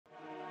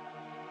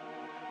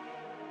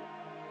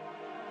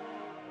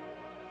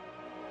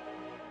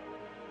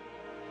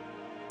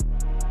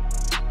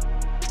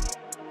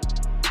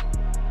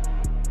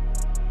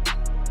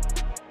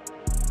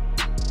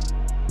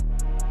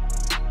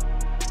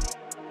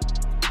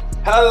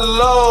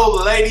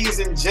Hello, ladies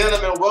and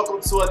gentlemen. Welcome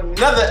to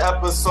another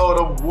episode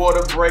of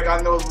Waterbreak. I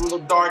know it's a little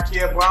dark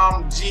here, but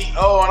I'm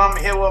G.O. and I'm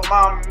here with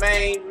my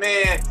main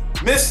man,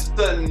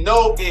 Mr.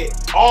 Know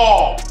It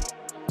All.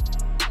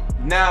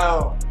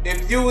 Now,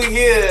 if you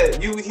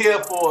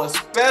here for a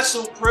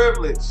special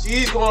privilege.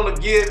 He's going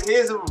to give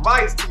his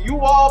advice to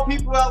you all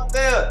people out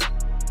there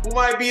who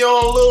might be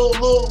on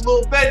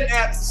little betting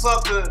apps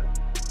or something.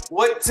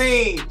 What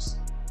teams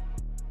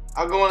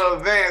are going to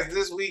advance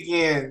this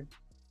weekend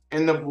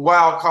in the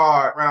wild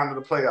card round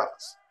of the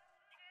playoffs?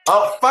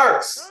 Up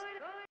first,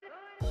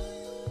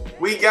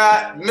 we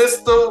got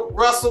Mr.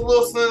 Russell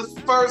Wilson's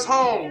first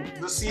home,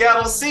 the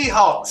Seattle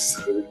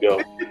Seahawks. Here we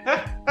go.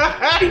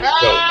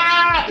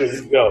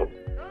 Here we go.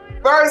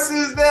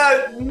 Versus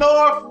their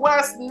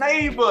Northwest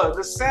neighbor,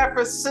 the San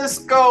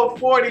Francisco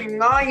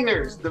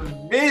 49ers.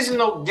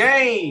 Divisional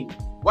game,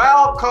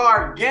 wild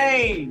card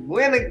game,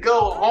 win and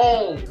go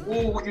home.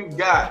 Who you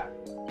got?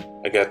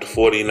 I got the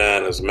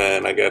 49ers,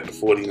 man. I got the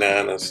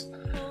 49ers.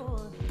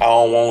 I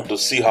don't want the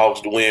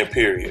Seahawks to win,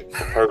 period,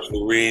 for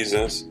personal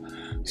reasons.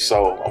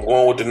 So I'm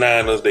going with the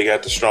Niners. They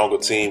got the stronger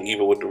team,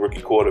 even with the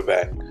rookie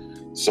quarterback.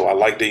 So I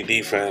like their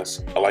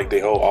defense. I like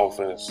their whole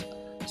offense.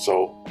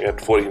 So I got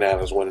the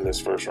 49ers winning this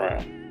first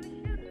round.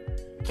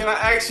 Can I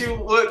ask you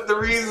what the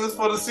reasons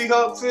for the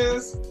Seahawks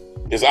is?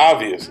 It's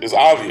obvious. It's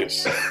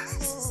obvious.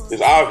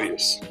 It's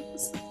obvious.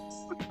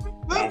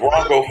 I'm a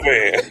Bronco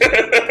fan.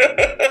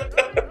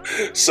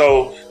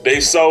 So they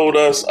sold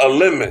us a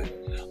lemon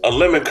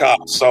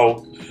cop.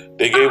 So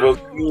they gave us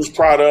a used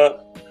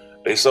product.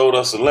 They sold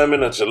us a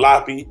lemon, a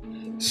jalopy.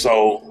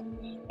 So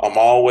I'm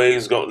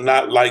always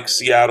not like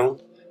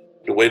Seattle,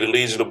 the way the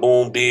Legion of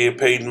Boom did,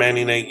 Peyton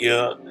Manning that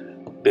year.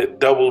 That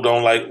double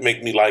don't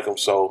make me like them.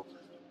 So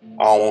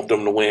I don't want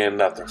them to win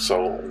nothing.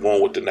 So I'm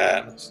going with the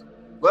Niners.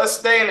 Let's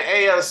stay in the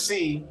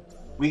AFC.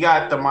 We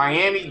got the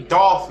Miami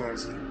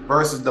Dolphins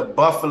versus the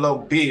Buffalo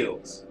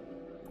Bills.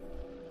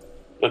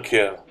 Look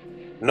here.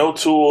 No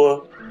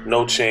Tua,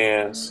 no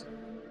chance.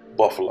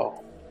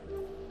 Buffalo.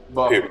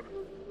 Period.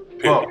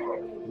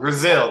 Buffalo.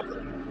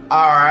 Griselda.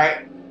 All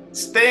right.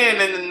 Staying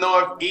in the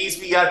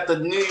Northeast, we got the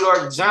New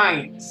York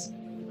Giants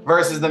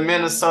versus the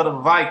Minnesota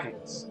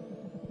Vikings.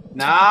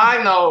 Now,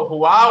 I know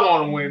who I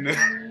want to win this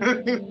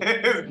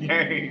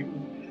game.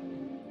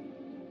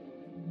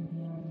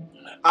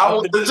 I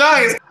want the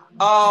Giants.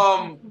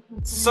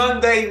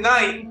 Sunday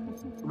night,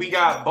 we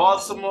got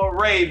Baltimore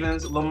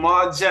Ravens,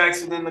 Lamar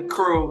Jackson and the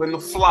crew and the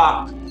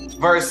flock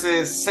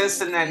versus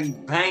Cincinnati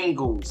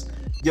Bengals.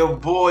 Your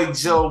boy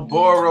Joe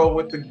Burrow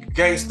with the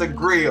gangster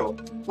grill.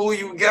 Who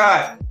you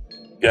got?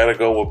 Gotta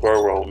go with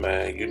Burrow,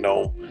 man. You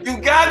know. You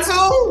got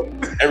to?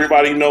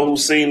 Everybody know who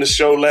seen the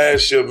show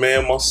last year,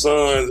 man. My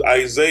son,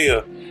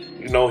 Isaiah,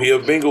 you know, he a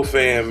Bengal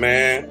fan,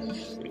 man.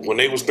 When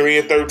they was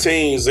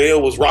 3-13,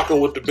 Zale was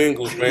rocking with the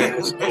Bengals,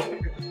 man. So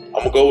I'm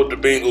gonna go with the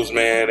Bengals,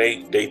 man.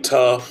 They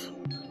tough.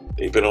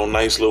 They've been on a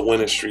nice little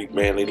winning streak,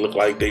 man. They look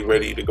like they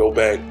ready to go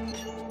back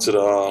to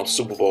the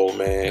Super Bowl,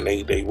 man.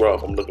 They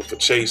rough. I'm looking for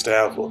Chase to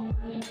have a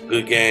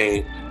good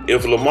game.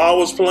 If Lamar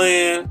was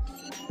playing,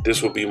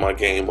 this would be my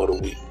game of the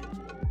week.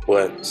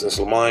 But since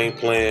Lamar ain't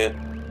playing,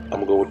 I'm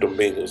going to go with them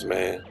Bengals,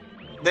 man.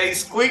 They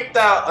squeaked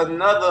out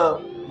another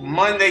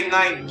Monday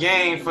night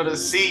game for the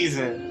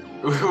season.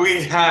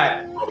 We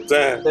got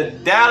the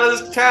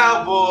Dallas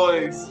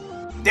Cowboys,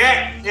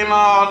 Dak and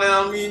all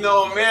them, you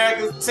know,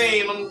 America's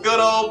team, them good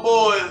old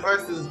boys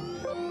versus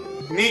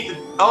the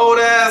old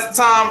ass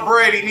Tom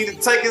Brady. Need to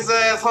take his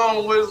ass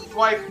home with his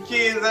wife and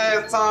kids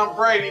ass Tom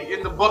Brady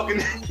in the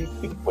Buccaneers.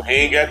 But he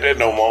ain't got that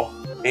no more.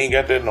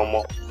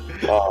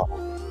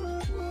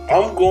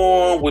 I'm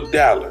going with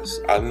Dallas.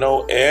 I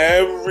know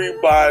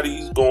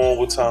everybody's going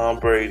with Tom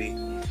Brady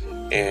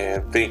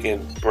and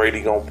thinking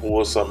Brady gonna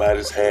pull something out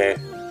his hat,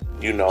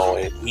 you know,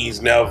 and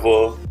he's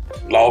never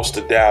lost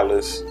to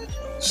Dallas.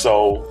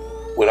 So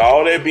with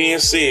all that being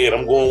said,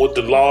 I'm going with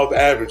the law of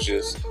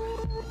averages.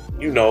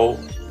 You know,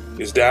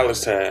 it's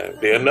Dallas time.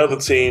 They're another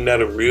team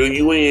that'll reel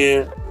you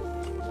in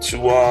to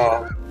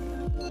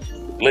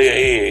lay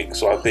an egg.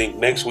 So I think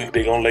next week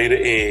they're gonna lay the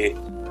egg,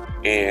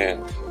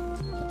 and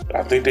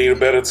I think they're a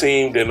better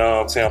team than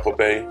Tampa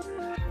Bay.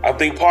 I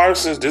think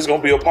Parsons, this is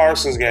going to be a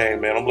Parsons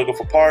game, man. I'm looking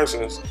for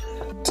Parsons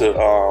to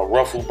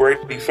ruffle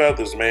Brady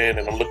feathers, man,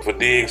 and I'm looking for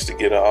Diggs to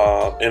get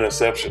an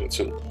interception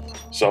too.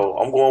 So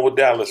I'm going with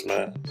Dallas,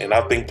 man. And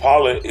I think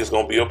Pollard is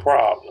going to be a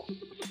problem.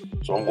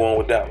 So I'm going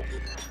with Dallas.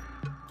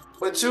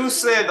 But you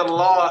said the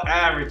law of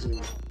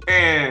averages,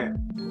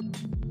 and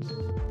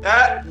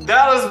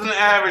Dallas has been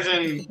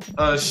averaging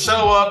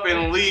show up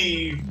and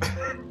leave,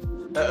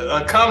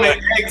 a come and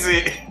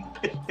exit.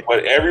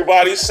 But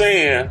everybody's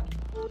saying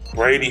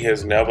Brady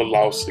has never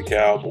lost to the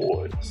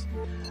Cowboys.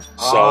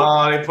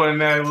 So they putting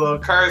that little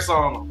curse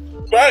on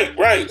him.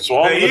 Right.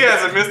 So he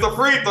hasn't missed a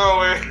free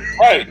throw in.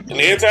 Right. And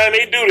every time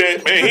they do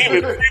that, man, he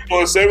missed a free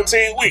throw in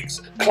 17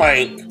 weeks.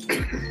 Clank.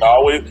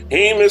 He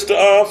ain't missed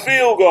a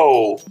field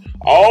goal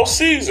all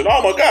season.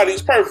 Oh my God,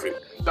 he's perfect.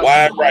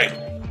 Wide right.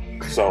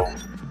 So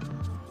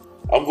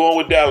I'm going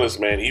with Dallas,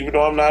 man. Even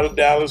though I'm not a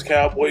Dallas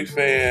Cowboy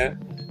fan,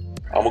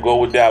 I'm gonna go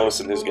with Dallas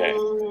in this game.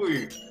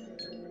 Ooh.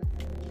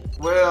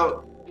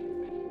 Well,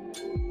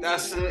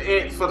 that's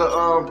it for the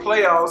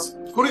playoffs.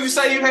 Who did you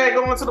say you had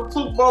going to the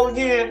Super Bowl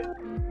again?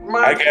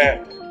 I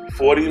got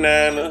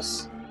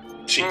 49ers,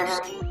 Chiefs.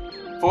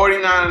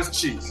 49ers,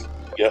 Chiefs.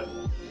 Yep,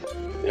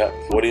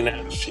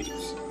 49ers,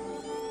 Chiefs.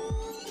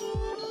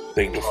 I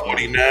think the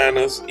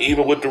 49ers,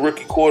 even with the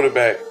rookie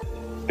quarterback,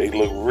 they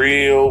look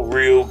real,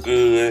 real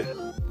good.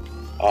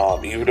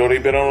 Even though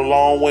they've been on a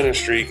long winning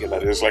streak, and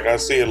just like I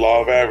said,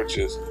 law of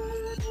averages.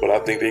 But I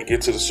think they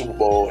get to the Super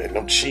Bowl, and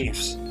them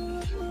Chiefs,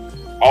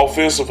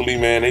 offensively,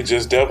 man, they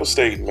just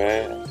devastating,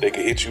 man. They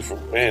can hit you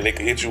they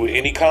can hit you with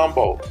any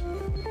combo.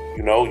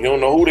 You know, you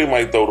don't know who they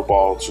might throw the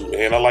ball to.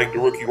 And I like the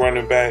rookie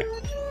running back.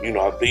 You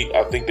know, I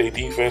think their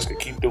defense can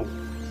keep the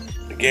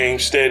game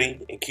steady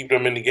and keep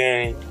them in the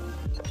game.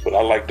 But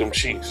I like them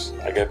Chiefs.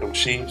 I got them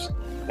Chiefs.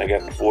 I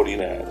got the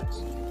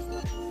 49ers.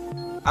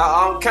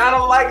 I'm kind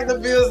of liking the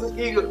Bills and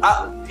Eagles.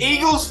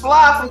 Eagles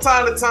fly from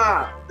time to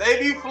time. They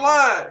be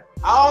flying.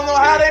 I don't know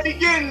how they be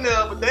getting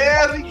there, but they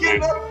actually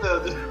getting up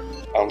there.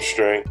 I'm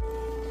straight.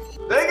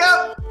 Think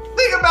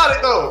about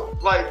it though.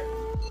 Like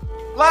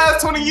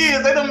last 20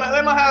 years, they don't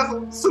have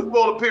some Super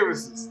Bowl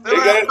appearances. They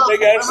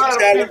got some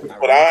talent,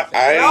 but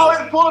I ain't always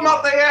pulling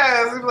up their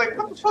ass. It's like,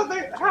 what the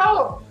fuck?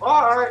 How?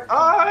 All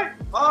right,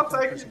 I'll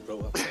take it.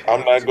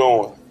 I'm not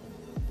going.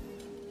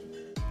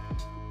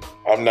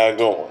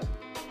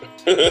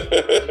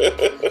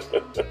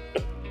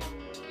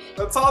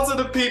 Talk to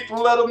the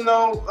people. Let them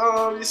know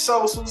your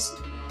socials.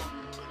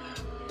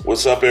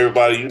 What's up,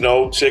 everybody? You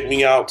know, check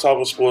me out,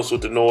 Talking Sports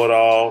with the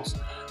Know-It-Alls.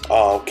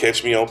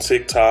 Catch me on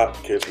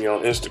TikTok. Catch me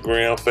on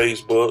Instagram,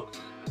 Facebook.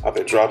 I've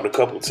been dropping a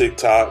couple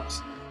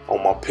TikToks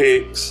on my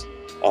picks,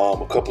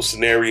 a couple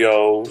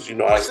scenarios. You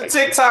know, what's your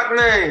TikTok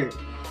name?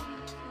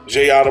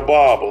 J Out of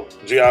Barber,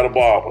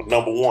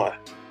 #1.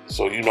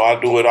 So you know, I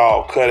do it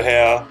all: cut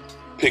hair,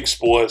 pick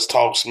sports,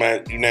 talk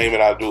smack, you name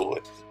it, I do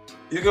it.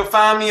 You can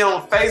find me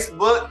on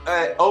Facebook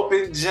at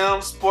Open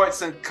Gym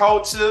Sports and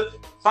Culture.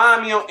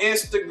 Find me on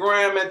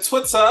Instagram and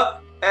Twitter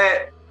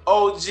at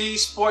OG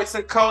Sports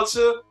and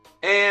Culture.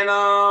 And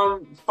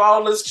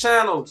follow this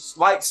channels.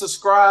 Like,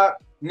 subscribe,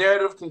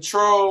 Narrative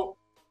Control,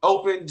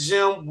 Open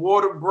Gym,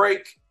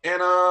 Waterbreak,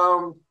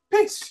 and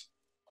peace.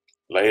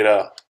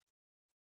 Later.